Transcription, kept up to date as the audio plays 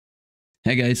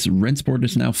Hey guys, RENNSPORT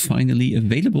is now finally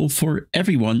available for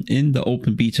everyone in the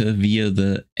open beta via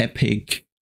the Epic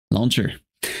launcher.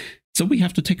 So we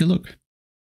have to take a look.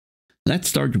 Let's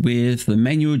start with the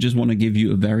menu. Just want to give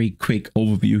you a very quick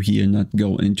overview here, not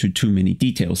go into too many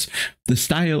details. The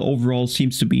style overall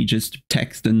seems to be just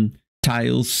text and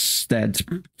tiles that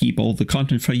keep all the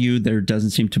content for you. There doesn't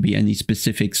seem to be any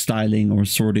specific styling or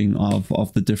sorting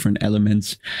of the different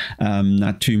elements.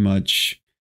 Not too much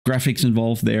graphics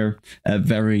involved there, a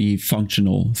very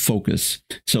functional focus,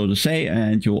 so to say.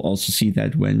 And you'll also see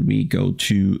that when we go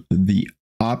to the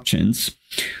options,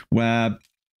 where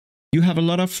you have a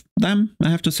lot of them, I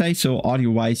have to say. So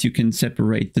audio wise, you can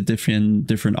separate the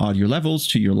different audio levels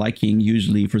to your liking.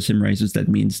 Usually for sim racers, that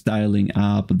means dialing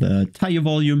up the tire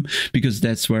volume, because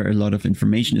that's where a lot of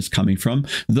information is coming from.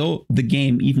 Though the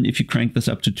game, even if you crank this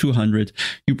up to 200,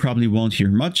 you probably won't hear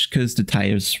much because the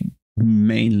tires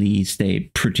mainly stay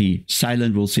pretty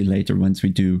silent. We'll see later once we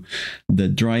do the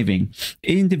driving.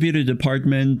 In the video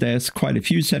department, there's quite a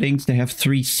few settings. They have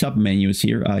 3 sub menus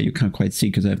here. You can't quite see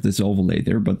because I have this overlay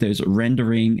there, but there's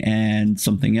rendering and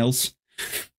something else.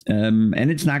 And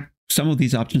it's not, some of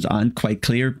these options aren't quite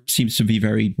clear. Seems to be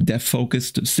very dev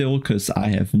focused still, because I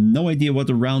have no idea what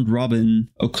the round robin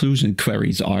occlusion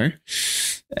queries are.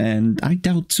 And I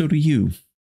doubt so do you.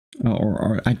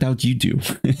 Or I doubt you do.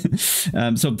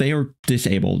 So they are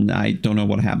disabled. I don't know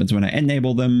what happens when I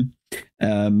enable them.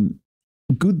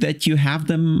 Good that you have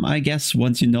them, I guess,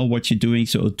 once you know what you're doing.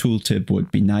 So a tooltip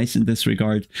would be nice in this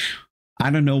regard.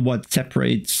 I don't know what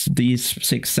separates these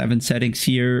 6-7 settings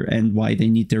here and why they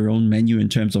need their own menu in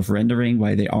terms of rendering,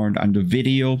 why they aren't under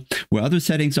video where other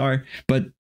settings are, but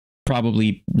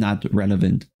probably not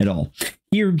relevant at all.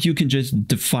 Here you can just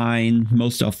define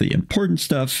most of the important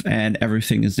stuff, and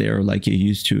everything is there like you're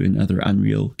used to in other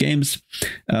Unreal games.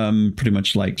 Pretty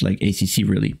much like ACC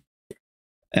really.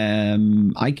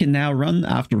 I can now run,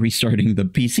 after restarting the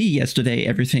PC yesterday,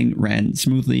 everything ran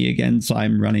smoothly again. So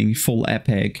I'm running full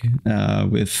Epic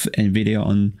with NVIDIA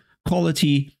on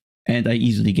quality, and I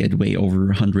easily get way over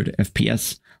 100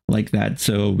 FPS like that.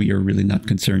 So we are really not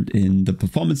concerned in the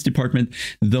performance department,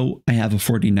 though I have a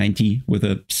 4090 with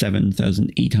a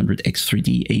 7800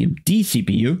 X3D AMD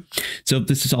CPU. So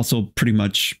this is also pretty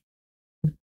much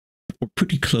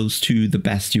pretty close to the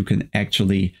best you can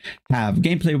actually have.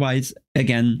 Gameplay wise,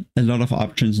 again, a lot of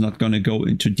options, not going to go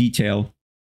into detail.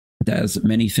 There's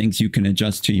many things you can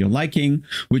adjust to your liking,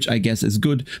 which I guess is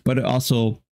good, but it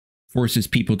also forces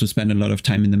people to spend a lot of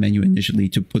time in the menu initially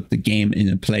to put the game in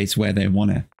a place where they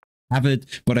want to have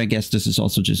it. But I guess this is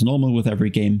also just normal with every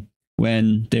game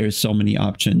when there's so many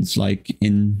options like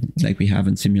we have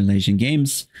in simulation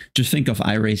games. Just think of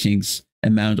iRacing's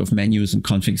amount of menus and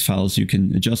config files you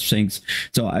can adjust things.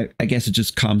 So I guess it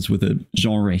just comes with a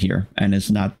genre here, and it's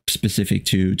not specific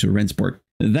to RENNSPORT.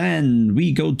 Then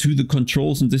we go to the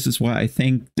controls, and this is why I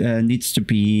think needs to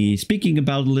be speaking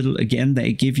about a little. Again,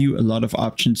 they give you a lot of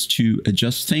options to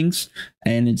adjust things,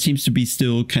 and it seems to be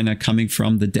still kind of coming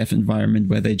from the dev environment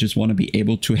where they just want to be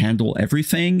able to handle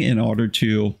everything in order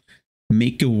to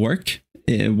make it work,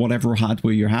 whatever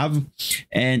hardware you have.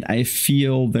 And I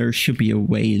feel there should be a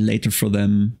way later for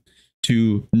them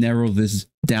to narrow this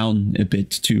down a bit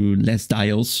to less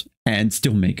dials and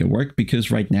still make it work,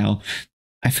 because right now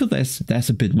I feel that's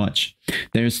a bit much.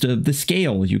 There's the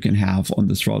scale you can have on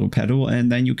the throttle pedal,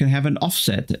 and then you can have an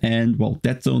offset. And well,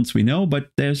 dead zones we know,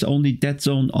 but there's only dead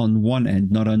zone on one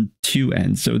end, not on 2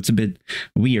 ends. So it's a bit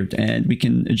weird. And we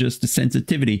can adjust the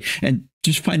sensitivity. And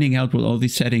just finding out what all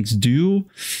these settings do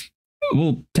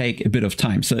will take a bit of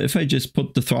time. So if I just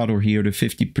put the throttle here to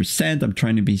 50%, I'm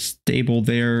trying to be stable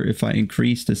there. If I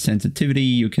increase the sensitivity,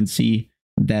 you can see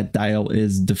that dial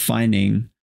is defining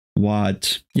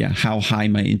how high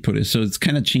my input is. So it's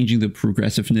kind of changing the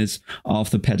progressiveness of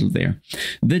the pedal there.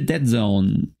 The dead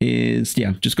zone is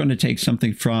just going to take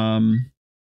something from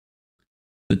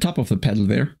the top of the pedal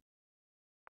there.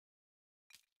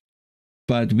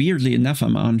 But weirdly enough,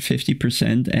 I'm on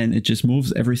 50% and it just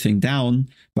moves everything down,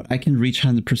 but I can reach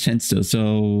 100% still.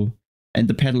 So, and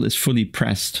the pedal is fully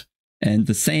pressed. And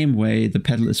the same way the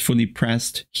pedal is fully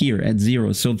pressed here at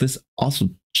 0. So this also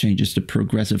changes the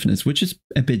progressiveness, which is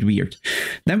a bit weird.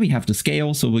 Then we have the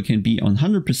scale, so we can be on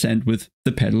 100% with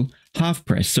the pedal half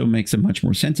pressed, so it makes it much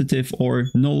more sensitive, or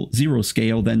 0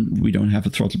 scale, then we don't have a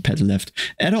throttle pedal left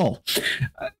at all.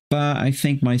 But I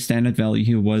think my standard value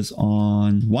here was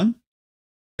on 1,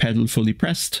 pedal fully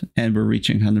pressed, and we're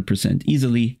reaching 100%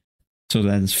 easily. So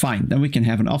that is fine. Then we can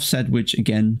have an offset, which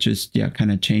again, just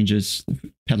kind of changes.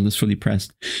 The pedal is fully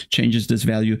pressed, changes this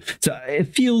value. So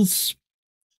it feels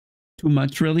too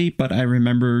much really, but I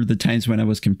remember the times when I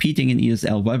was competing in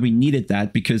ESL where we needed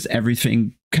that because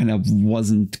everything kind of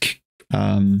wasn't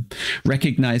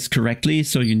recognized correctly,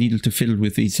 so you needed to fiddle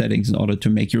with these settings in order to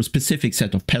make your specific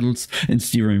set of pedals and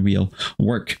steering wheel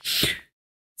work.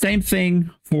 Same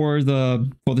thing for the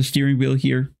steering wheel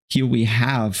here. Here we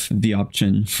have the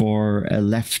option for a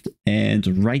left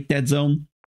and right dead zone,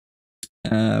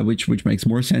 which makes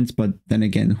more sense. But then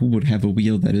again, who would have a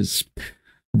wheel that is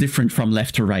different from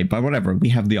left to right? But whatever, we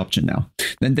have the option now.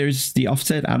 Then there's the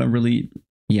offset. I don't really,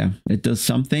 yeah, it does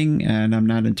something, and I'm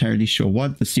not entirely sure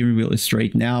what. The steering wheel is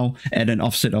straight now at an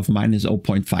offset of minus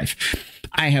 0.5.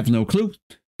 I have no clue.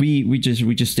 We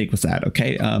just stick with that,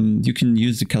 okay? You can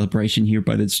use the calibration here,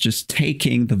 but it's just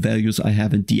taking the values I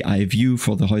have in DI view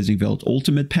for the Huizingwelt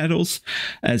Ultimate pedals,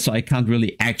 so I can't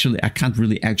really actually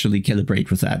calibrate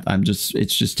with that.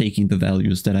 It's just taking the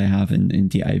values that I have in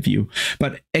DI view.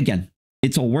 But again,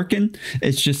 it's all working.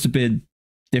 It's just a bit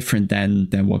different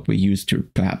than what we're used to,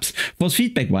 perhaps. Force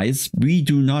feedback wise, we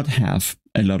do not have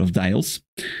a lot of dials,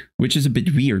 which is a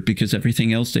bit weird because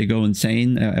everything else they go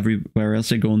insane, everywhere else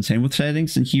they go insane with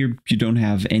settings, and here you don't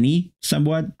have any,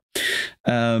 somewhat.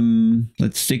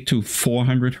 Let's stick to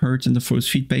 400 hertz in the force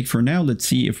feedback for now. Let's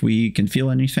see if we can feel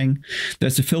anything.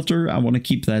 There's a filter. I want to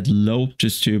keep that low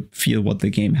just to feel what the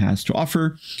game has to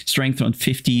offer. Strength on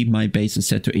 50. My base is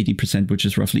set to 80%, which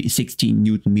is roughly 16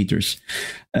 Newton meters.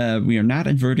 We are not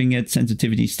inverting it.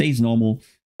 Sensitivity stays normal.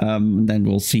 Then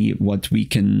we'll see what we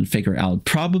can figure out.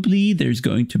 Probably there's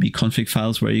going to be config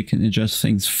files where you can adjust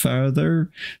things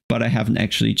further, but I haven't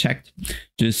actually checked.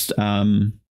 Just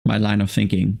my line of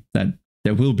thinking that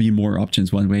there will be more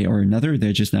options one way or another.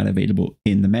 They're just not available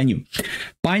in the menu.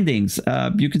 Bindings,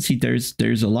 you can see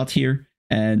there's a lot here.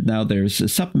 And now there's a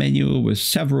sub menu with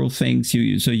several things,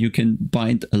 so you can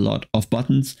bind a lot of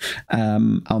buttons.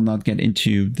 I'll not get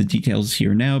into the details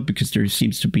here now because there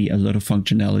seems to be a lot of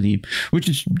functionality, which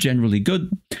is generally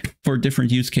good. For different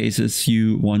use cases,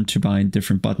 you want to bind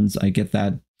different buttons. I get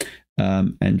that.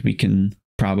 And we can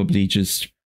probably just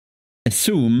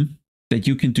assume that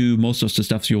you can do most of the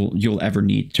stuff you'll ever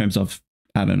need in terms of,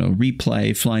 I don't know,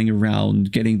 replay, flying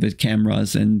around, getting the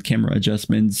cameras and camera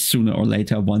adjustments sooner or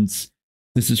later once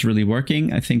this is really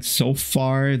working. I think so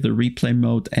far the replay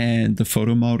mode and the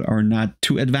photo mode are not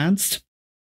too advanced.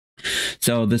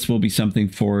 So this will be something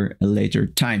for a later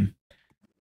time.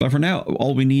 But for now,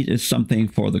 all we need is something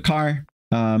for the car.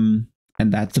 And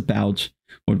that's about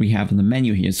what we have in the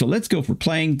menu here. So let's go for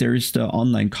playing. There's the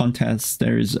online contest.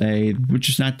 There's which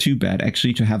is not too bad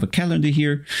actually, to have a calendar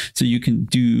here. So you can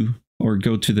do or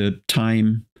go to the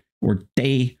time or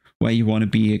day where you want to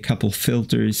be. A couple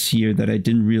filters here that I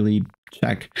didn't really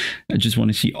check. I just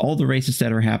want to see all the races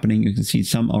that are happening. You can see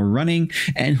some are running,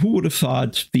 and who would have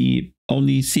thought the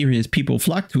only serious people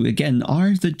flock to again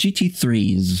are the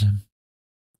GT3s.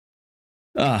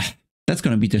 That's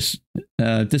going to be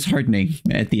disheartening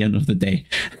at the end of the day.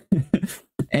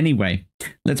 Anyway,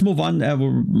 let's move on.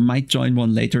 We might join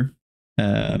one later,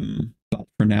 but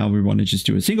for now we want to just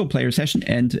do a single player session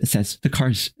and assess the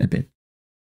cars a bit.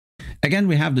 Again,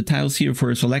 we have the tiles here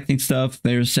for selecting stuff.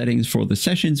 There's settings for the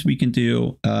sessions we can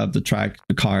do, the track,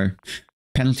 the car.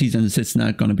 Penalties and assists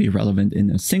not going to be relevant in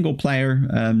a single player.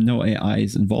 No AI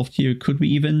is involved here. Could we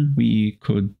even? We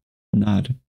could not,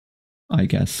 I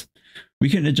guess. We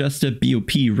can adjust the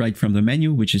BOP right from the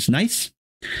menu, which is nice.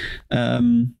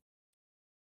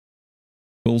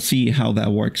 We'll see how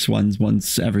that works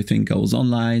once everything goes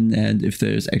online and if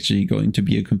there's actually going to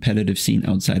be a competitive scene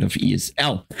outside of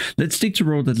ESL. Let's stick to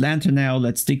Road Atlanta now.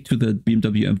 Let's stick to the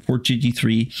BMW M4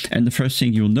 GT3. And the first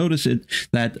thing you'll notice is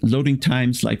that loading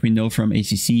times, like we know from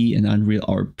ACC and Unreal,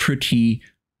 are pretty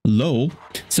low.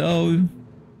 So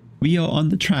we are on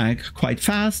the track quite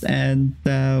fast, and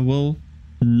we'll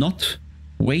not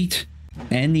wait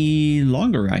any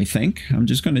longer. I think I'm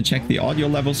just going to check the audio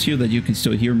levels here that you can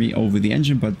still hear me over the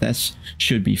engine, but this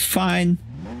should be fine.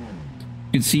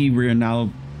 You can see we're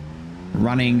now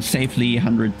running safely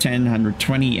 110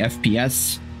 120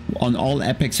 FPS on all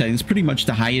epic settings, pretty much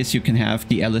the highest you can have.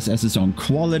 The LSS is on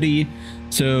quality,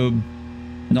 so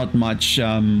not much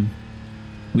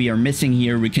we are missing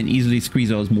here. We can easily squeeze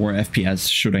out more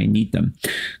FPS should I need them.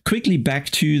 Quickly back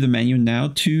to the menu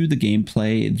now, to the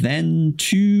gameplay, then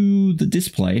to the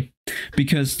display,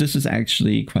 because this is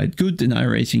actually quite good. In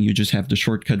iRacing, you just have the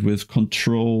shortcut with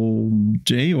Control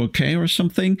J or K or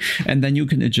something, and then you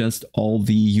can adjust all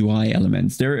the UI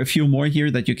elements. There are a few more here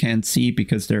that you can't see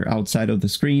because they're outside of the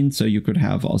screen, so you could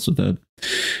have also the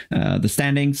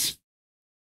standings.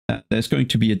 There's going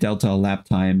to be a delta lap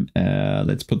time.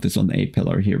 Let's put this on the A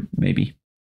pillar here, maybe,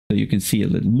 so you can see a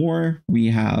little more. We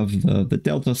have the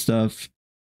delta stuff.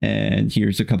 And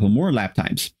here's a couple more lap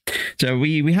times. So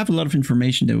we have a lot of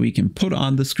information that we can put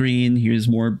on the screen. Here's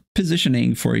more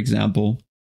positioning, for example.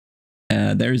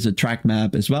 There is a track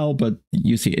map as well, but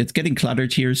you see it's getting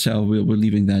cluttered here, so we're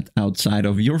leaving that outside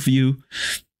of your view.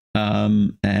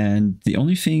 And the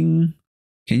only thing,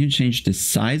 can you change the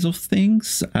size of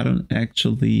things? I don't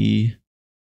actually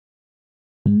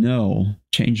know.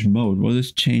 Change mode. What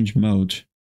is change mode?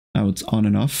 Oh, it's on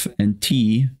and off, and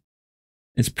T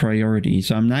is priority.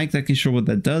 So I'm not exactly sure what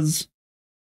that does.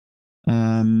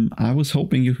 I was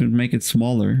hoping you could make it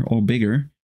smaller or bigger,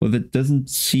 but that doesn't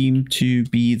seem to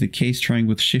be the case trying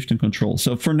with shift and control.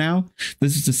 So for now,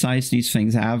 this is the size these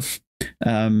things have.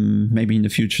 Maybe in the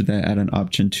future they add an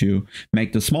option to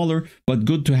make them smaller, but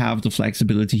good to have the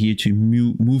flexibility here to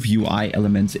move UI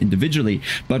elements individually.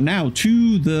 But now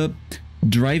to the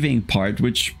driving part,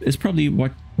 which is probably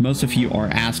what most of you are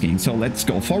asking. So let's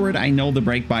go forward. I know the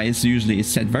brake bias usually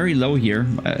is set very low here.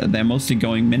 They're mostly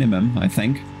going minimum, I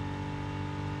think,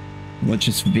 which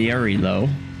is very low.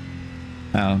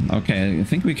 Okay, I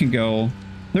think we can go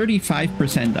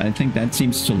 35%. I think that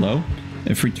seems too low.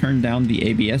 If we turn down the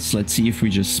ABS, let's see if we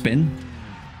just spin.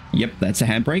 Yep, that's a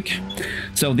handbrake.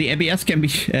 So the ABS can be,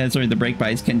 the brake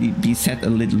bias can be set a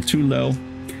little too low.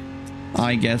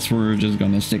 I guess we're just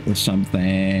gonna stick with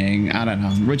something, I don't know,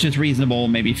 which is reasonable,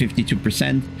 maybe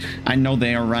 52%. I know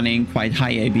they are running quite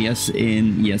high ABS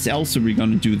in ESL, so we're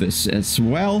gonna do this as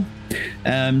well.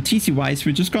 TC wise,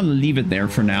 we're just gonna leave it there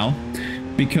for now,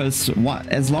 because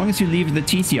as long as you leave the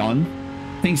TC on,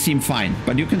 things seem fine.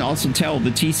 But you can also tell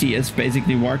the TC is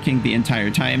basically working the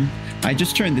entire time. I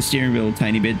just turned the steering wheel a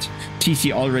tiny bit.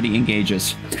 TC already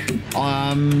engages.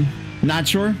 Not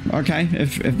sure. Okay,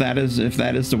 if that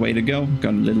is the way to go.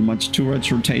 Got a little much too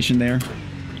much rotation there.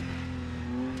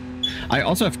 I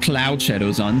also have cloud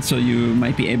shadows on, so you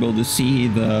might be able to see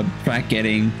the track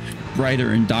getting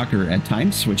brighter and darker at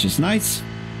times, which is nice.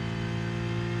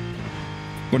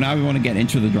 But now we want to get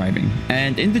into the driving.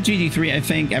 And in the GT3, I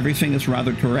think everything is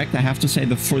rather correct. I have to say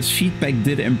the force feedback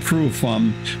did improve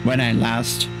from when I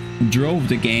last drove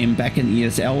the game back in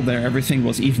ESL. There everything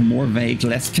was even more vague,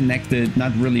 less connected,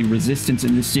 not really resistance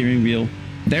in the steering wheel.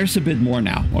 There's a bit more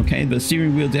now, okay? The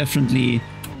steering wheel definitely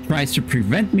tries to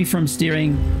prevent me from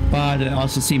steering, but it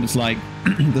also seems like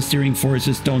the steering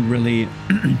forces don't really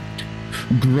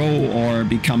grow or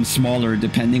become smaller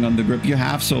depending on the grip you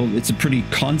have. So it's a pretty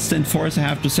constant force, I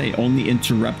have to say, only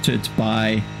interrupted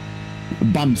by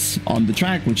bumps on the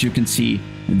track, which you can see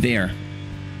there.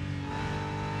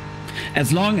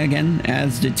 As long, again,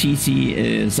 as the TC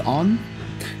is on,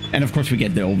 and of course we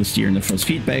get the oversteer and the force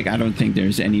feedback, I don't think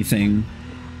there's anything,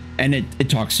 and it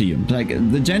talks to you. Like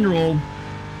the general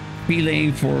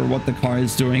feeling for what the car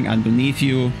is doing underneath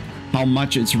you, how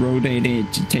much it's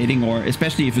rotating, or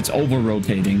especially if it's over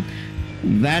rotating,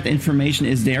 that information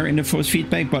is there in the force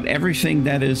feedback. But everything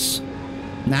that is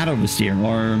not oversteer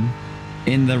or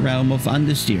in the realm of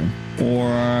understeer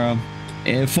or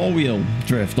a four-wheel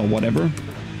drift or whatever,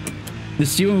 the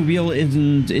steering wheel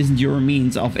isn't your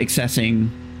means of assessing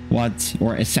what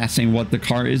the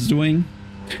car is doing.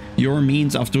 Your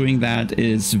means of doing that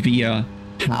is via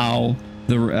how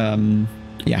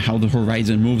the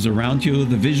horizon moves around you.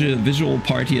 The visual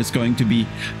part here is going to be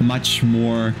much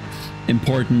more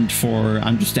important for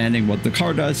understanding what the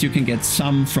car does. You can get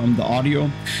some from the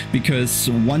audio, because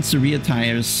once the rear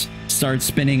tires start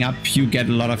spinning up, you get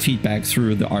a lot of feedback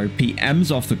through the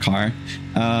RPMs of the car.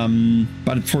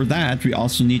 But for that, we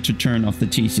also need to turn off the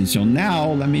TC. So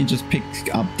now let me just pick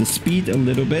up the speed a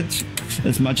little bit,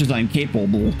 as much as I'm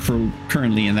capable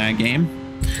currently in that game,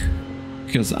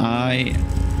 because I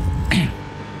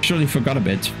actually forgot a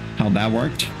bit how that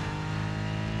worked.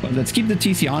 But let's keep the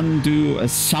TC on and do a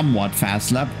somewhat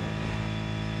fast lap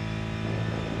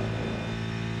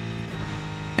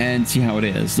and see how it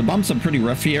is. The bumps are pretty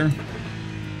rough here.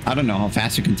 I don't know how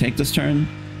fast you can take this turn.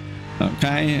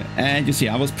 Okay, and you see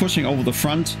I was pushing over the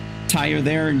front tire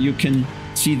there, and you can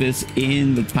see this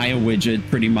in the tire widget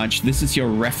pretty much. This is your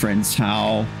reference,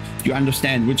 how you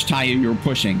understand which tire you're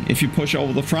pushing. If you push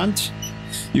over the front,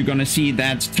 you're gonna see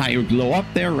that tire glow up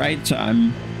there, right? So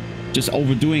I'm just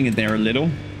overdoing it there a little.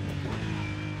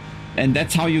 And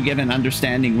that's how you get an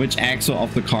understanding which axle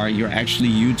of the car you're actually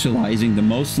utilizing the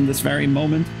most in this very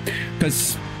moment.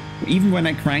 Because even when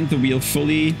I crank the wheel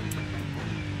fully,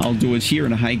 I'll do it here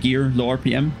in a high gear, low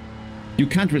RPM, you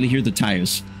can't really hear the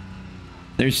tires.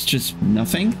 There's just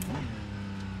nothing,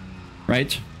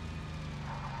 right?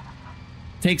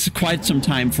 Takes quite some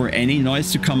time for any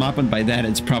noise to come up, and by that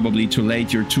it's probably too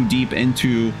late. You're too deep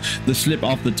into the slip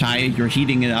of the tire, you're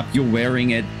heating it up, you're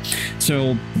wearing it.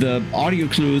 So the audio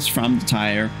clues from the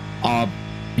tire are,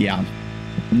 yeah,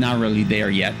 not really there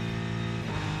yet,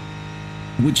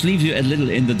 which leaves you a little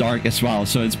in the dark as well.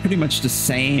 So it's pretty much the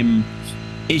same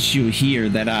issue here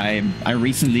that I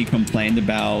recently complained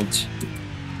about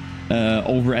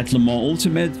over at Le Mans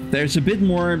Ultimate. There's a bit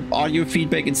more audio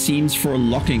feedback, it seems, for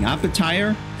locking up a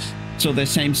tire. So there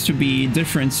seems to be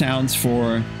different sounds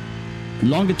for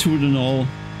longitudinal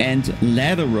and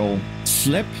lateral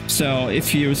slip. So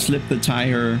if you slip the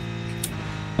tire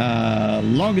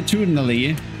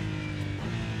longitudinally,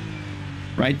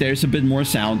 right, there's a bit more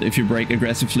sound if you brake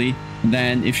aggressively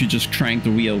than if you just crank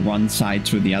the wheel one side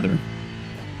to the other.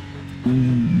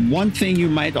 One thing you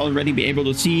might already be able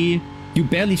to see, you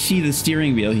barely see the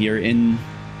steering wheel here in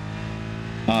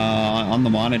on the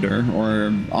monitor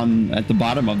or at the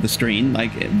bottom of the screen.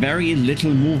 Like, very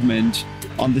little movement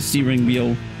on the steering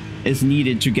wheel is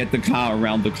needed to get the car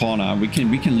around the corner. We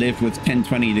can live with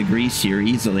 10-20 degrees here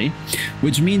easily,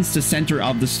 which means the center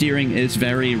of the steering is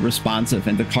very responsive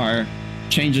and the car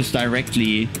changes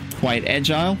directly, quite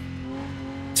agile.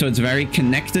 So it's very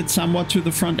connected somewhat to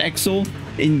the front axle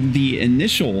in the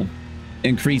initial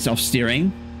increase of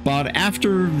steering. But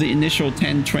after the initial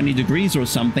 10-20 degrees or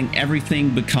something, everything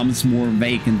becomes more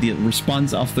vague and the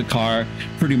response of the car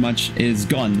pretty much is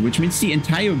gone, which means the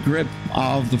entire grip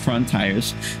of the front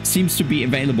tires seems to be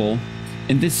available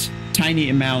in this tiny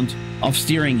amount of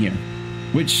steering here,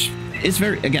 which is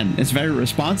it's very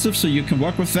responsive, so you can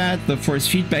work with that. The force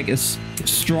feedback is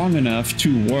strong enough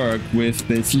to work with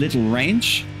this little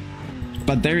range,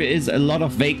 but there is a lot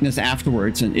of vagueness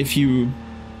afterwards, and if you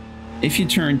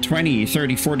turn 20,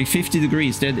 30, 40, 50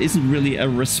 degrees, there isn't really a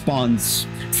response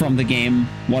from the game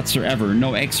whatsoever.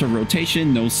 No extra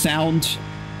rotation, no sound.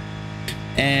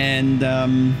 And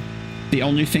the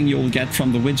only thing you'll get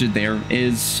from the widget there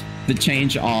is the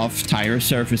change of tire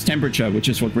surface temperature, which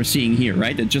is what we're seeing here,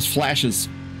 right? It just flashes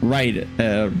bright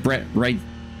red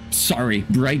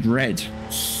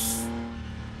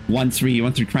once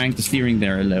we crank the steering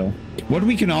there a little. What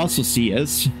we can also see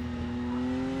is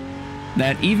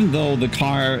that even though the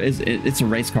car it's a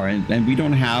race car and we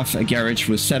don't have a garage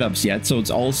with setups yet, so it's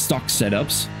all stock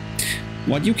setups,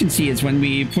 what you can see is when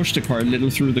we push the car a little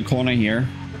through the corner here,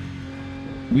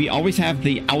 we always have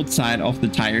the outside of the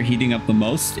tire heating up the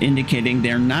most, indicating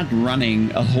they're not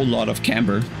running a whole lot of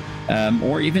camber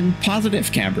or even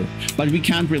positive camber, but we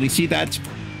can't really see that.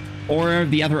 Or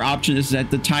the other option is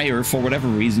that the tire, for whatever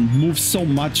reason, moves so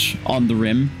much on the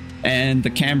rim and the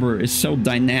camber is so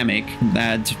dynamic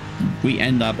that we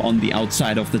end up on the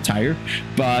outside of the tire.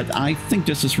 But I think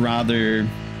this is rather,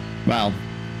 well,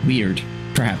 weird,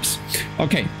 perhaps.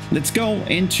 Okay, let's go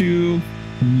into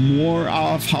more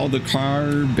of how the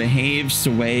car behaves,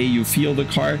 the way you feel the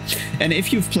car. And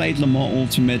if you've played Le Mans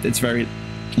Ultimate, it's very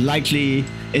likely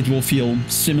it will feel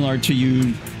similar to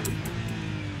you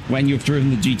when you've driven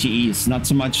the GTEs. Not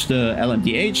so much the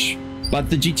LMDH,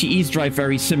 but the GTEs drive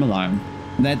very similar.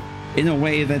 That in a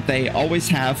way that they always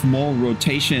have more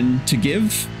rotation to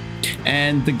give,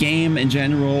 and the game in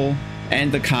general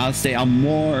and the cars, they are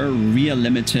more rear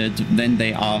limited than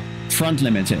they are front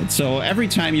limited. So every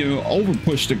time you over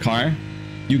push the car,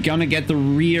 you're gonna get the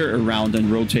rear around and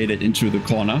rotate it into the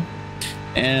corner.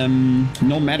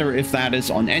 No matter if that is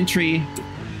on entry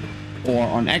or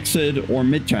on exit or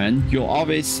mid-turn, you'll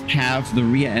always have the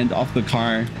rear end of the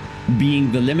car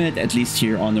being the limit, at least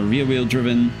here on a rear wheel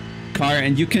driven car.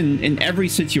 And you can, in every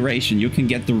situation, you can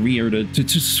get the rear to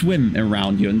swim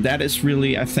around you. And that is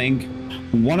really, I think,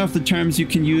 one of the terms you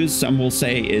can use. Some will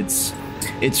say it's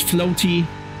floaty,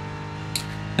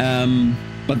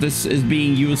 but this is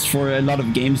being used for a lot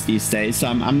of games these days. So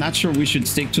I'm not sure we should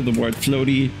stick to the word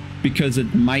floaty, because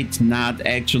it might not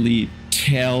actually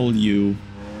tell you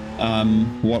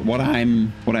what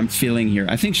I'm feeling here.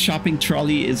 I think shopping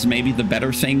trolley is maybe the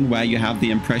better thing, where you have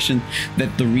the impression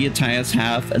that the rear tires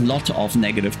have a lot of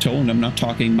negative tone. I'm not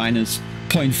talking minus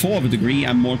 0.4 of a degree,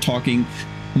 I'm more talking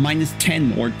minus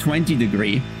 10 or 20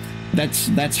 degree.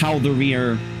 That's how the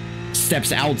rear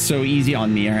steps out so easy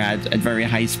on me at very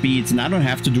high speeds, and I don't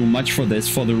have to do much for this,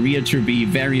 for the rear to be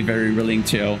very, very willing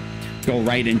to go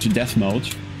right into death mode.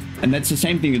 And that's the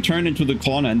same thing, you turn into the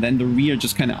corner and then the rear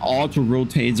just kind of auto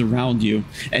rotates around you,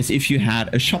 as if you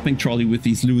had a shopping trolley with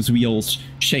these loose wheels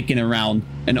shaking around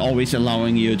and always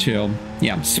allowing you to,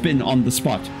 yeah, spin on the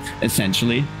spot,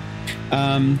 essentially.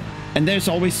 And there's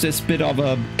always this bit of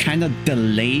a kind of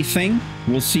delay thing.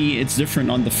 We'll see it's different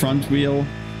on the front wheel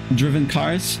driven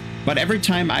cars, but every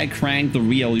time I crank the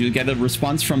wheel, you get a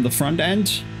response from the front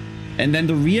end, and then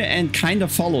the rear end kind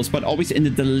of follows, but always in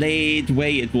a delayed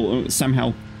way. It will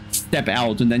somehow step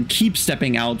out and then keep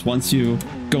stepping out once you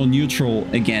go neutral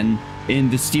again in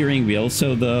the steering wheel.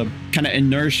 So the kind of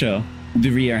inertia the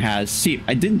rear has. See,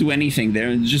 I didn't do anything there.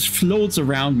 It just floats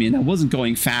around me, and I wasn't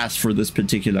going fast for this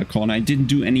particular corner. I didn't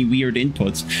do any weird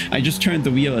inputs. I just turned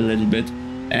the wheel a little bit,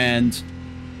 and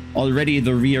already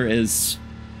the rear is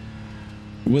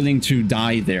willing to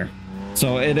die there.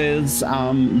 So it is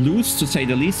loose, to say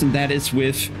the least, and that is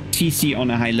with TC on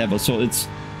a high level. So it's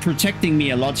protecting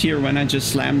me a lot here when I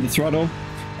just slam the throttle.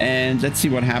 And let's see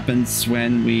what happens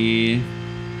when we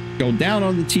go down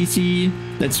on the TC.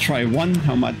 Let's try 1,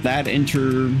 how much that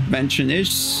intervention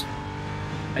is.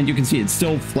 And you can see it's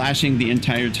still flashing the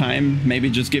entire time. Maybe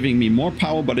just giving me more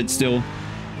power, but it's still...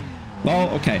 Well,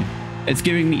 okay. It's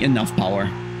giving me enough power.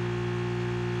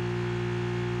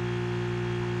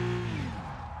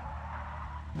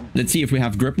 Let's see if we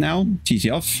have grip now.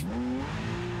 TC off.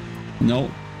 No.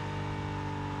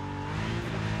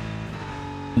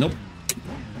 Nope.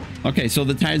 Okay, so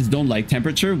the tires don't like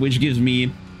temperature, which gives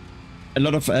me a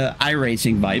lot of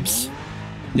iRacing vibes.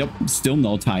 Yep, still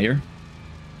no tire.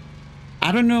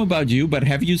 I don't know about you, but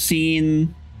have you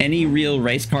seen any real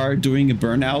race car doing a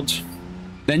burnout,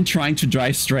 then trying to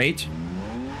drive straight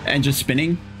and just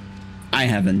spinning? I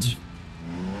haven't.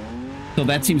 So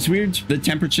that seems weird. The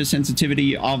temperature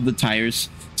sensitivity of the tires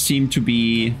seem to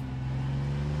be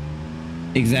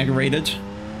exaggerated,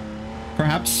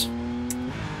 perhaps.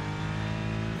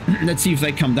 Let's see if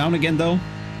they come down again, though.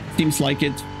 Seems like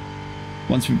it.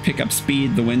 Once we pick up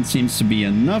speed, the wind seems to be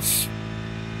enough.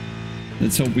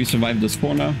 Let's hope we survive this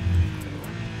corner.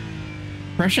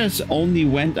 Pressures only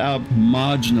went up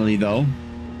marginally, though,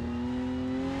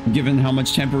 given how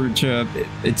much temperature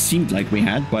it seemed like we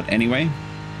had. But anyway,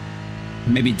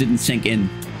 maybe it didn't sink in.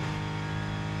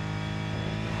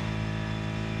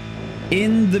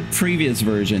 In the previous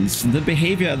versions, the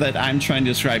behavior that I'm trying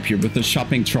to describe here with the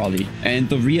shopping trolley and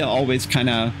the rear always kind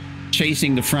of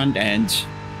chasing the front end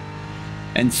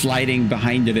and sliding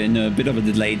behind it in a bit of a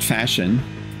delayed fashion,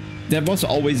 that was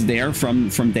always there from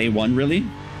day one, really.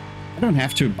 I don't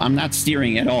have to, I'm not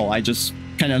steering at all. I just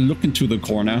kind of look into the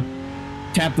corner,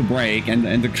 tap the brake,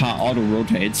 and the car auto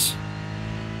rotates.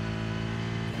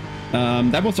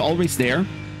 That was always there.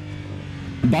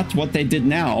 But what they did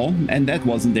now, and that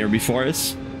wasn't there before,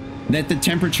 is that the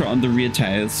temperature on the rear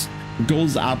tires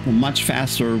goes up much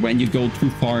faster when you go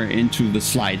too far into the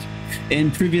slide.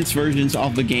 In previous versions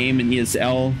of the game in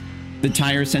ESL, the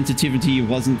tire sensitivity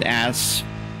wasn't as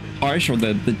harsh, or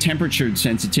the temperature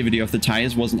sensitivity of the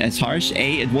tires wasn't as harsh.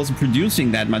 A, it wasn't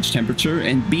producing that much temperature,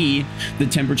 and B, the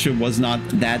temperature was not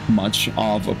that much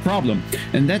of a problem.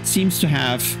 And that seems to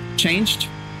have changed.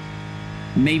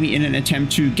 Maybe in an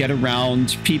attempt to get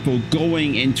around people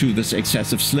going into this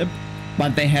excessive slip,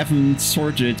 but they haven't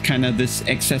sorted kind of this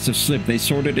excessive slip. They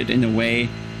sorted it in a way,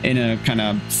 in a kind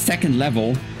of second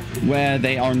level, where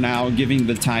they are now giving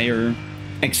the tire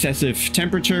excessive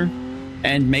temperature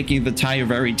and making the tire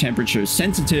very temperature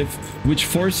sensitive, which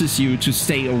forces you to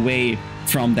stay away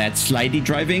from that slidey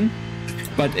driving.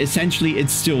 But essentially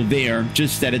it's still there,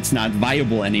 just that it's not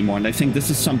viable anymore. And I think this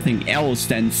is something else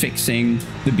than fixing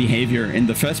the behavior in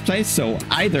the first place. So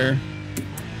either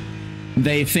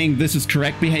they think this is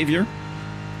correct behavior,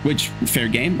 which, fair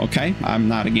game, okay. I'm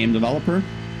not a game developer.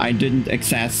 I didn't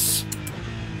access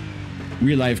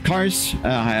real life cars.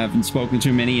 I haven't spoken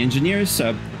to many engineers,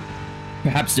 so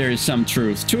perhaps there is some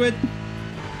truth to it.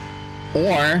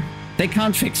 Or they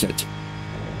can't fix it,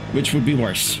 which would be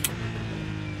worse.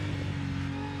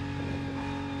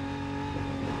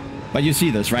 But you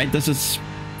see this, right? This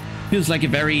feels like a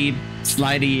very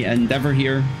slidey endeavor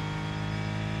here.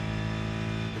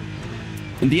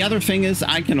 And the other thing is,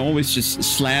 I can always just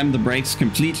slam the brakes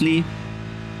completely.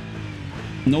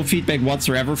 No feedback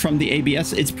whatsoever from the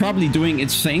ABS. It's probably doing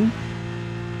its thing.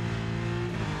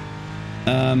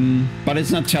 But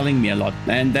it's not telling me a lot.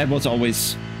 And that was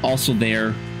always also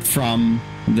there from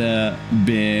the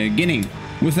beginning.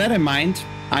 With that in mind,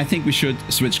 I think we should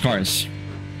switch cars.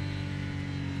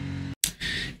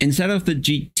 Instead of the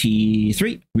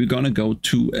GT3, we're going to go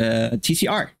to a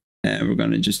TCR. We're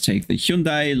going to just take the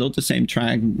Hyundai, load the same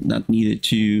track, not needed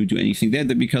to do anything there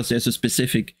because there's a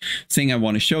specific thing I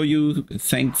want to show you.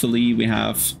 Thankfully, we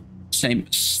have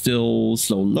still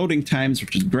slow loading times,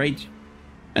 which is great.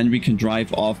 And we can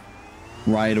drive off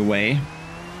right away.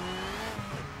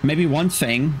 Maybe one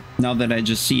thing, now that I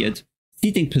just see it,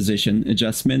 seating position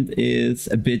adjustment is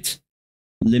a bit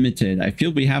limited. I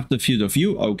feel we have the field of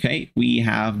view. Okay, we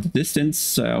have the distance,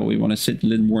 so we want to sit a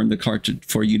little more in the car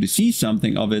for you to see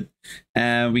something of it.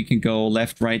 We can go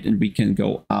left, right, and we can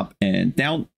go up and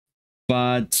down.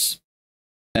 But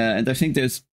and I think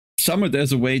there's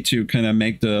a way to kind of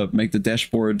make the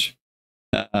dashboard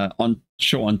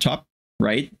show on top,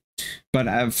 right?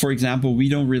 But for example, we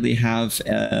don't really have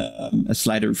a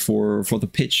slider for the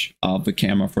pitch of the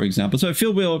camera, for example. So I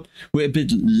feel we're a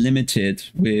bit limited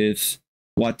with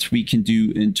what we can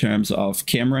do in terms of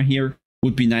camera here.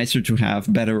 Would be nicer to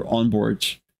have better onboard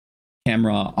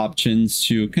camera options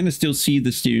to kind of still see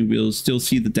the steering wheel, still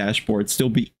see the dashboard, still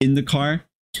be in the car.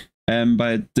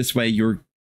 But this way you're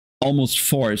almost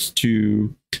forced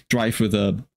to drive with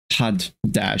a HUD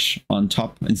dash on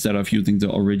top instead of using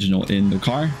the original in the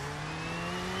car.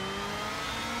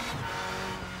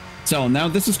 So now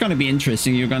this is going to be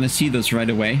interesting. You're going to see this right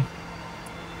away.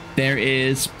 There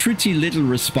is pretty little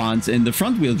response in the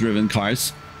front wheel driven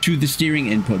cars to the steering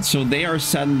input. So they are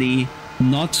suddenly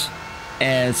not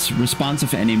as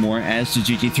responsive anymore as the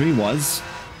GT3 was.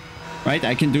 Right?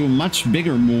 I can do much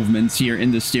bigger movements here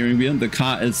in the steering wheel. The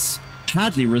car is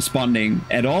hardly responding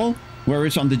at all.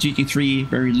 Whereas on the GT3,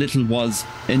 very little was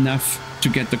enough to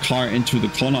get the car into the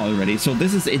corner already. So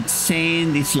this is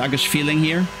insanely sluggish feeling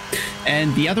here.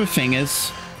 And the other thing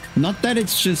is, not that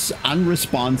it's just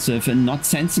unresponsive and not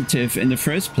sensitive in the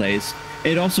first place,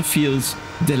 it also feels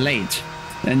delayed.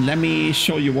 And let me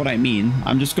show you what I mean.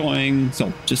 I'm just going,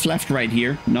 so just left, right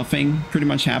here, nothing pretty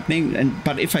much happening.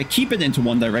 But if I keep it into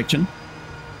one direction,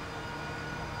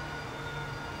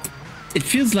 it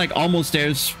feels like almost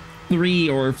there's 3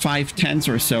 or 5 tenths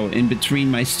or so in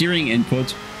between my steering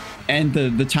input and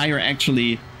the tire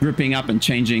actually gripping up and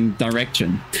changing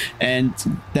direction. And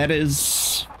that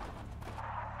is,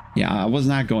 yeah, I was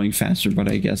not going faster, but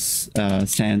I guess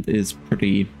sand is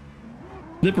pretty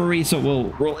slippery, so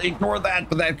we'll ignore that.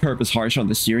 But that curb is harsh on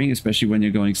the steering, especially when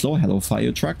you're going slow. Hello,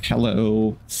 fire truck.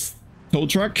 Hello, tow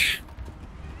truck.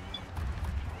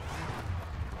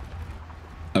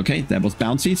 Okay, that was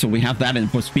bouncy, so we have that in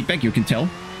force feedback, you can tell.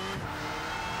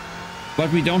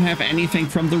 But we don't have anything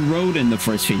from the road in the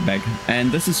first feedback.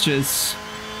 And this is just...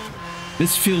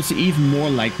 this feels even more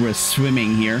like we're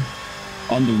swimming here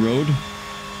on the road.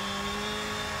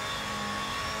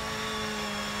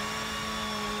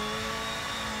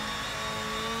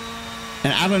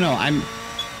 And I don't know,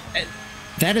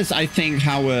 that is, I think,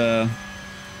 how...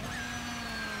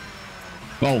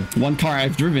 well, one car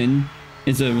I've driven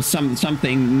is a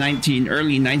something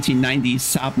early 1990s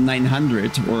Saab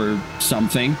 900 or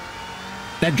something.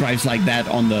 That drives like that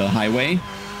on the highway.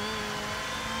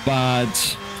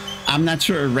 But I'm not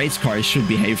sure a race car should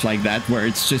behave like that, where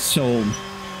it's just so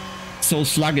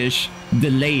sluggish,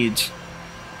 delayed,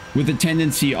 with the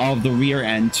tendency of the rear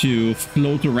end to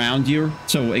float around you.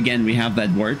 So again, we have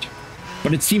that word.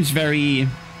 But it seems very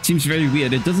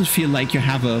weird. It doesn't feel like you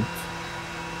have a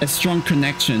strong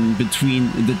connection between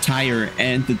the tire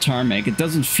and the tarmac. It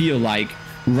doesn't feel like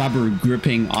rubber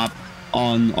gripping up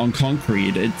on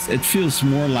concrete. It feels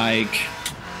more like,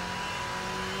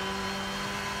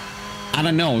 I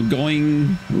don't know,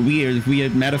 going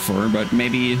weird metaphor, but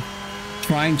maybe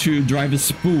trying to drive a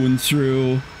spoon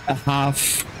through a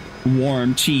half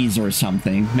warm cheese or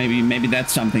something. Maybe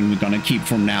that's something we're gonna keep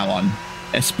from now on.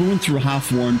 A spoon through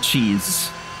half warm cheese.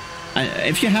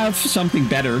 If you have something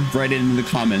better, write it in the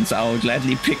comments. I'll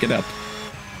gladly pick it up.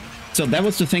 So that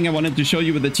was the thing I wanted to show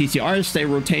you with the TCRs. They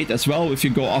rotate as well. If you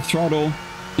go off throttle,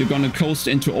 you're gonna coast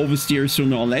into oversteer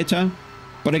sooner or later.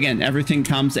 But again, everything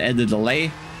comes at a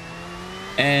delay.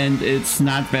 And it's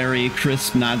not very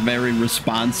crisp, not very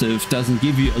responsive. Doesn't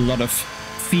give you a lot of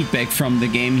feedback from the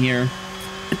game here.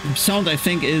 Sound, I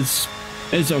think, is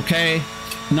okay.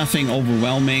 Nothing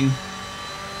overwhelming.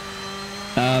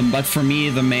 But for me,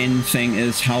 the main thing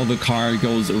is how the car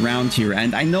goes around here.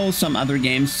 And I know some other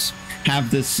games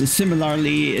have this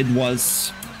similarly. It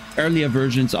was earlier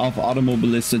versions of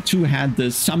Automobilista 2 had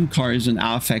this. Some cars in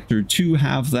R Factor 2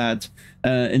 have that.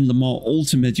 In Le Mans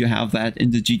Ultimate, you have that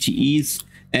in the GTEs.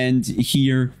 And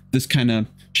here, this kind of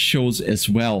shows as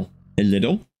well a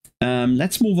little.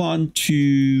 Let's move on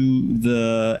to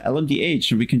the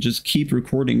LMDH, and we can just keep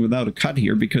recording without a cut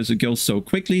here because it goes so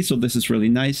quickly. So this is really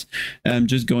nice.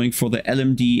 Just going for the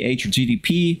LMDH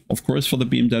GDP, of course, for the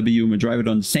BMW. We drive it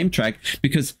on the same track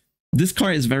because this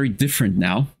car is very different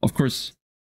now. Of course,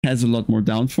 has a lot more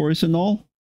downforce and all.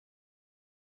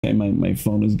 Okay, my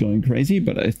phone is going crazy,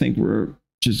 but I think we're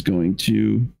just going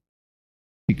to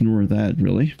ignore that,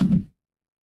 really.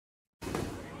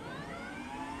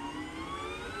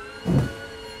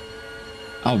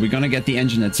 Oh, we're gonna get the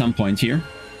engine at some point here.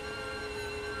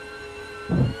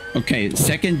 Okay,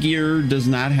 second gear does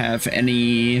not have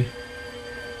any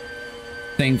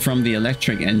thing from the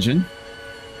electric engine.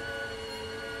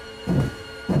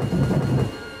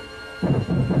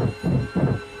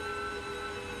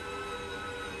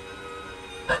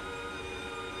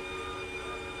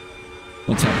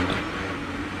 What's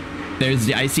happening? There's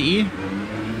the ICE.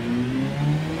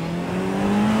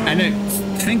 And I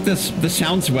think this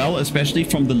sounds well, especially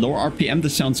from the low RPM.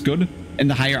 This sounds good, and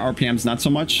the higher RPMs not so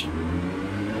much.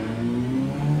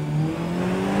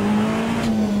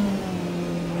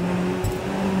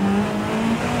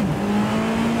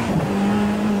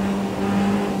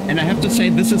 And I have to say,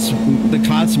 the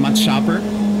car's much sharper.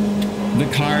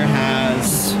 The car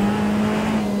has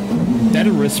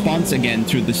better response again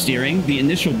to the steering. The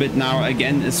initial bit now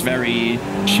again is very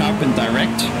sharp and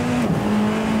direct.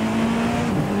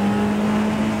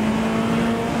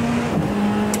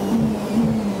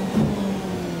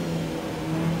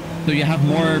 So you have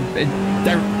more, it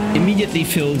immediately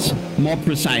feels more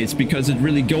precise because it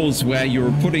really goes where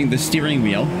you're putting the steering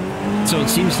wheel. So it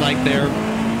seems like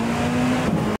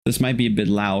this might be a bit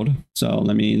loud. So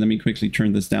let me quickly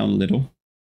turn this down a little,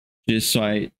 just so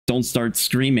I don't start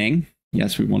screaming.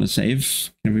 Yes, we want to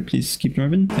save. Can we please keep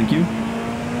driving? Thank you.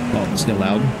 Well, it's still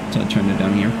loud, so I'll turn it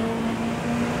down here.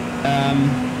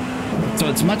 So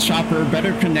it's much sharper,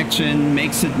 better connection,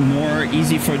 makes it more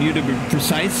easy for you to be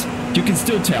precise. You can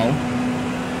still tell.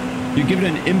 You give it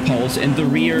an impulse and the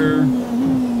rear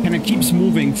kind of keeps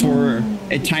moving for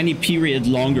a tiny period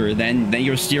longer than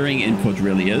your steering input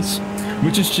really is,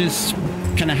 which is just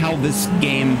kind of how this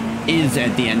game is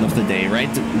at the end of the day,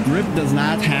 right? Grip does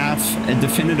not have a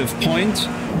definitive point.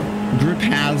 Grip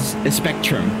has a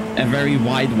spectrum, a very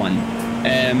wide one.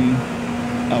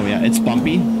 Oh yeah, it's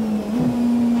bumpy.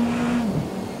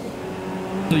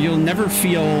 So you'll never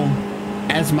feel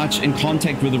as much in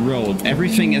contact with the road.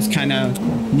 Everything is kind of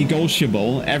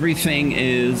negotiable. Everything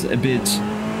is a bit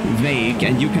vague,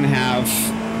 and you can have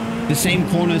the same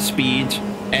corner speed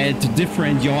at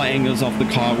different yaw angles of the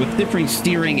car with different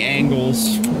steering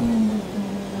angles.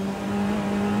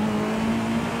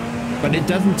 But it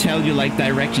doesn't tell you like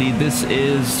directly, this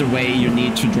is the way you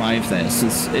need to drive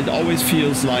this. It always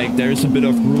feels like there's a bit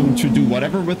of room to do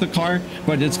whatever with the car,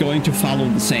 but it's going to follow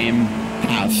the same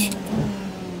path.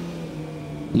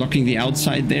 Locking the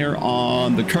outside there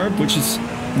on the curb, which is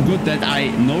good that I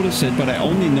noticed it, but I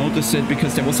only noticed it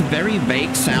because there was a very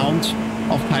vague sound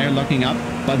of tire locking up,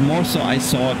 but more so I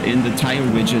saw it in the tire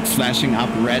widget flashing up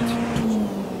red.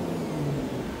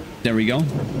 There we go.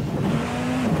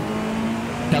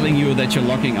 Telling you that you're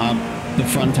locking up the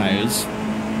front tires.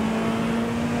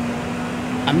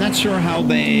 I'm not sure how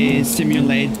they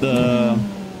simulate the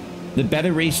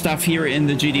battery stuff here in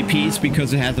the GDPs,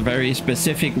 because it has a very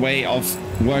specific way of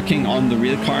working on the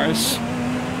real cars.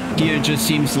 Here it just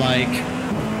seems like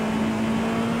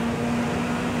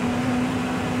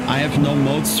I have no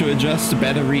modes to adjust. The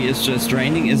battery is just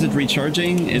draining. Is it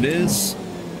recharging? It is.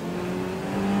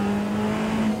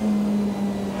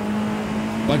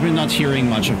 But we're not hearing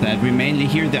much of that. We mainly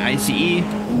hear the ICE.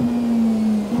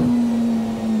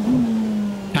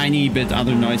 Tiny bit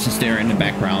other noises there in the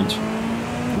background.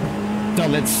 So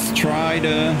let's try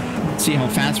to see how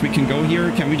fast we can go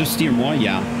here. Can we just steer more?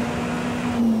 Yeah.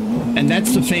 And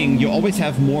that's the thing. You always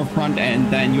have more front end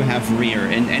than you have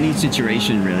rear in any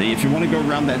situation, really. If you want to go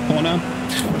around that corner,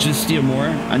 just steer more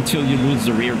until you lose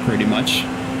the rear pretty much.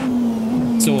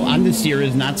 So understeer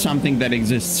is not something that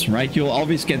exists, right? You'll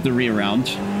always get the rear round.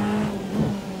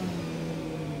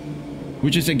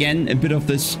 Which is, again, a bit of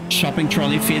this shopping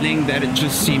trolley feeling that it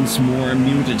just seems more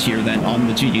muted here than on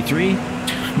the GT3.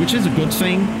 Which is a good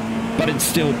thing, but it's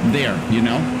still there, you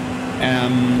know?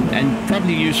 And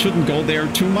probably you shouldn't go there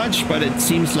too much, but it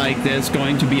seems like there's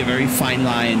going to be a very fine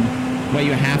line where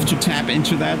you have to tap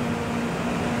into that.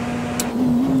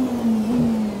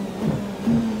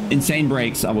 Insane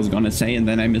brakes, I was gonna say, and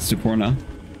then I missed the corner.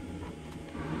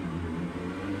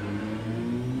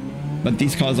 But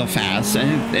these cars are fast,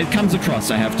 and it comes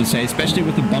across, I have to say, especially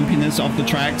with the bumpiness of the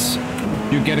tracks.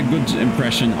 You get a good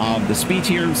impression of the speed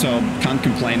here, so can't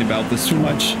complain about this too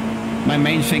much. My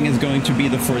main thing is going to be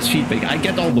the force feedback. I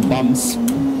get all the bumps,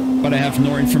 but I have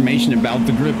no information about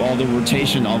the grip or the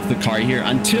rotation of the car here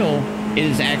until it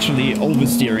is actually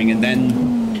oversteering, and then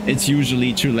it's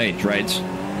usually too late, right?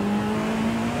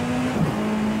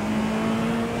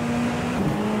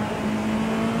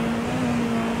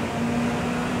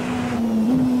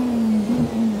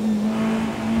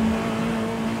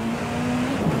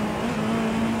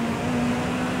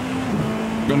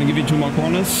 Gonna give you 2 more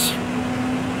corners.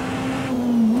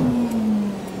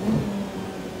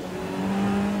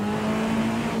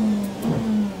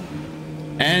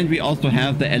 And we also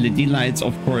have the LED lights,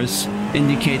 of course,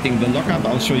 indicating the lockup.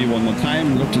 I'll show you one more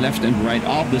time. Look left and right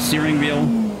of the steering wheel.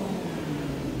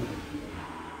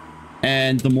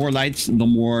 And the more lights, the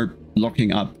more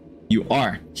locking up you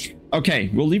are. Okay,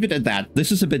 we'll leave it at that.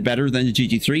 This is a bit better than the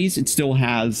GT3s. It still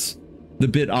has the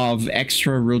bit of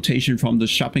extra rotation from the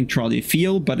shopping trolley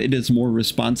feel, but it is more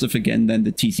responsive again than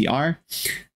the TCR.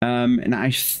 And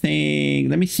I think,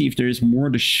 let me see if there's more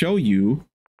to show you.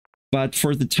 But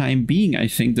for the time being, I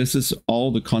think this is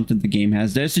all the content the game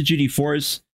has. There's the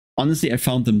GT4s. Honestly, I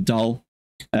found them dull.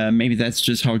 Maybe that's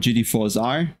just how GT4s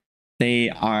are. They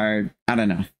are, I don't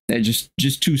know, they're just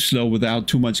too slow without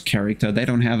too much character. They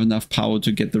don't have enough power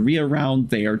to get the rear round.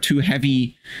 They are too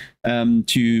heavy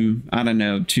to, I don't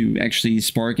know, to actually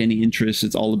spark any interest.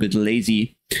 It's all a bit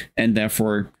lazy and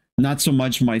therefore not so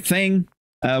much my thing.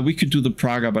 We could do the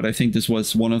Praga, but I think this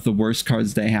was one of the worst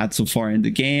cards they had so far in the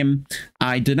game.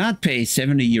 I did not pay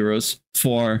 70 euros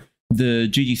for the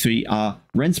GT3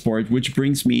 RENNSPORT, which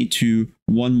brings me to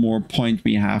one more point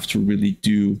we have to really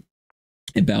do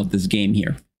about this game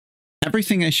here.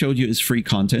 Everything I showed you is free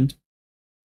content,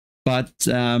 but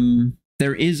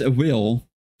there is a will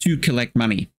to collect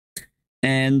money.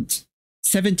 And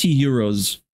 70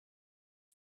 euros,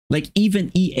 like even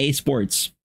EA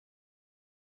Sports,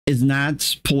 is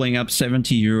not pulling up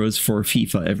 70 euros for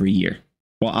FIFA every year.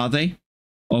 Well, are they?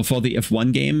 Or for the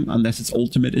F1 game, unless it's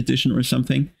Ultimate Edition or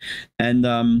something. And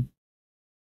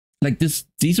like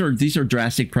these are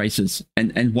drastic prices.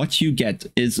 And what you get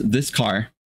is this car.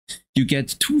 You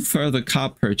get 2 further car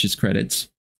purchase credits.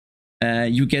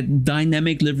 You get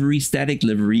dynamic livery, static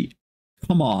livery.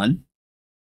 Come on.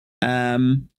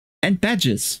 And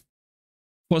badges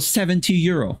for 70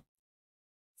 euro.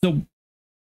 So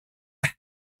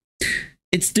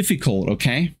it's difficult,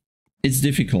 okay? It's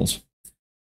difficult.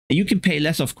 You can pay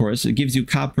less, of course. It gives you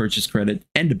car purchase credit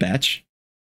and a badge.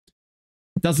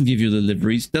 It doesn't give you the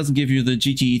liveries. It doesn't give you the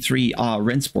GT3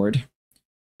 RENNSPORT.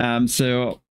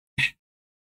 So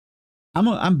I'm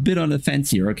a bit on the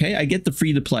fence here, okay? I get the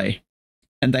free to play.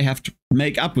 And they have to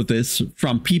make up with this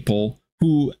from people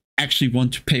who actually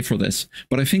want to pay for this.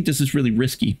 But I think this is really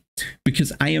risky.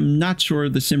 Because I am not sure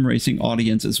the sim racing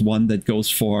audience is one that goes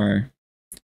for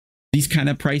these kind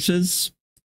of prices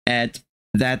at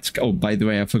that. Oh, by the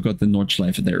way, I forgot the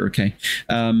Nordschleife there. Okay.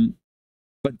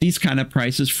 But these kind of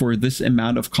prices for this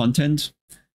amount of content,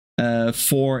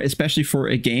 especially for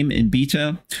a game in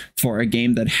beta, for a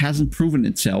game that hasn't proven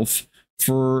itself,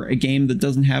 for a game that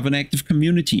doesn't have an active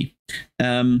community.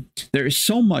 There is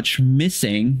so much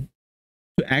missing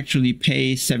to actually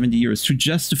pay 70 euros, to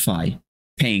justify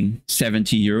paying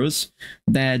 70 euros,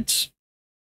 that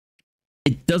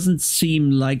it doesn't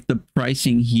seem like the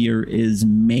pricing here is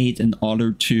made in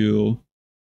order to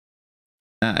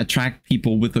attract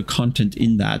people with the content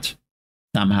in that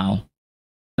somehow.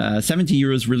 70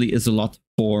 euros really is a lot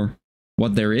for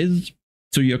what there is.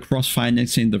 So you're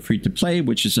cross-financing the free-to-play,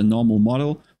 which is a normal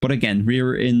model. But again,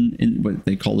 we're in what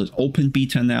they call it open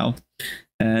beta now.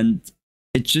 And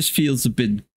it just feels a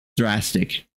bit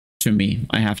drastic to me,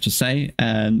 I have to say.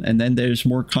 And then there's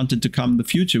more content to come in the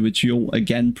future, which you'll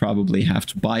again probably have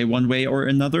to buy one way or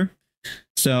another.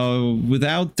 So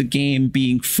without the game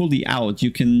being fully out, you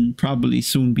can probably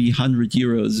soon be 100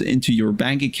 euros into your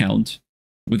bank account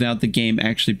without the game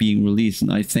actually being released.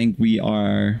 And I think we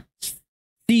are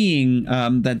seeing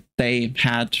that they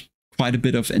had quite a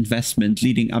bit of investment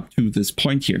leading up to this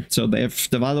point here. So they've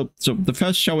developed, so the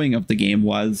first showing of the game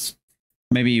was,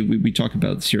 maybe we talk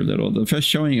about this here a little. The first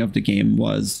showing of the game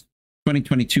was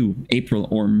 2022, April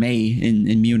or May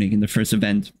in Munich, in the first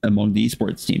event among the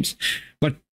esports teams.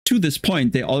 But to this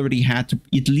point, they already had to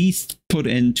at least put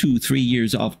in 2-3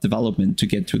 years of development to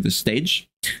get to this stage.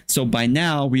 So by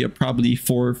now, we are probably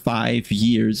 4 or 5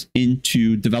 years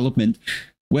into development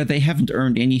where they haven't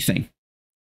earned anything.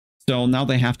 So now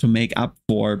they have to make up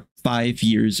for 5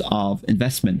 years of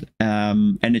investment.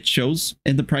 And it shows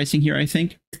in the pricing here, I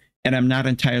think. And I'm not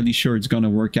entirely sure it's going to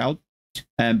work out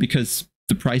because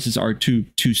the prices are too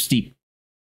steep.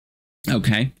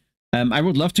 Okay. I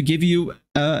would love to give you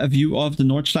a view of the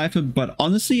Nordschleife, but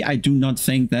honestly, I do not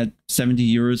think that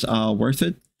 70 euros are worth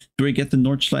it. Do I get the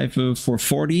Nordschleife for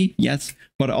 40? Yes,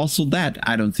 but also that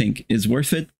I don't think is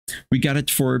worth it. We got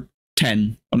it for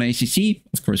 10 on ACC.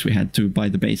 Of course, we had to buy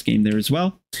the base game there as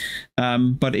well.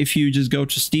 But if you just go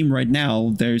to Steam right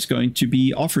now, there's going to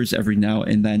be offers every now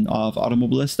and then of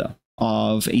Automobilista,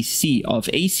 of ACC, of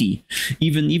AC.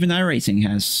 Even iRacing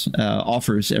has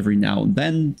offers every now and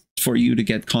then for you to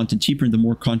get content cheaper. And the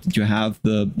more content you have,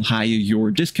 the higher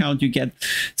your discount you get.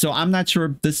 So I'm not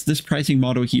sure this pricing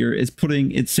model here is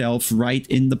putting itself right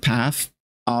in the path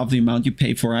of the amount you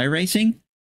pay for iRacing.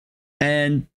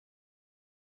 And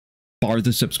bar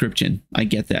the subscription, I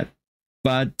get that.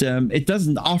 But it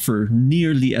doesn't offer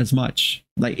nearly as much.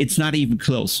 Like, it's not even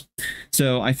close.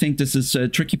 So I think this is a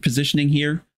tricky positioning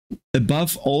here.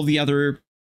 Above all the other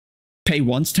pay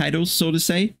once titles, so to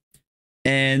say.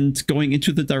 and going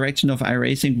into the direction of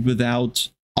iRacing without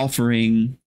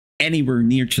offering anywhere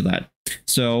near to that.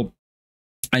 So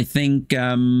I think,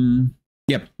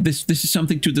 yeah, this is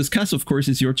something to discuss. Of course,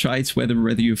 it's your choice whether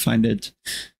you find it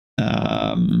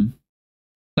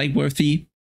play-worthy,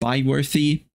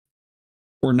 buy-worthy,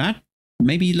 or not.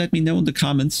 Maybe let me know in the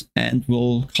comments, and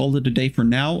we'll call it a day for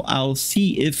now. I'll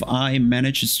see if I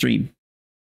manage to stream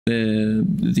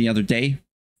the other day,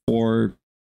 or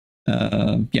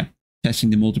yeah,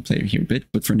 testing the multiplayer here a bit.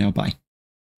 But for now, bye.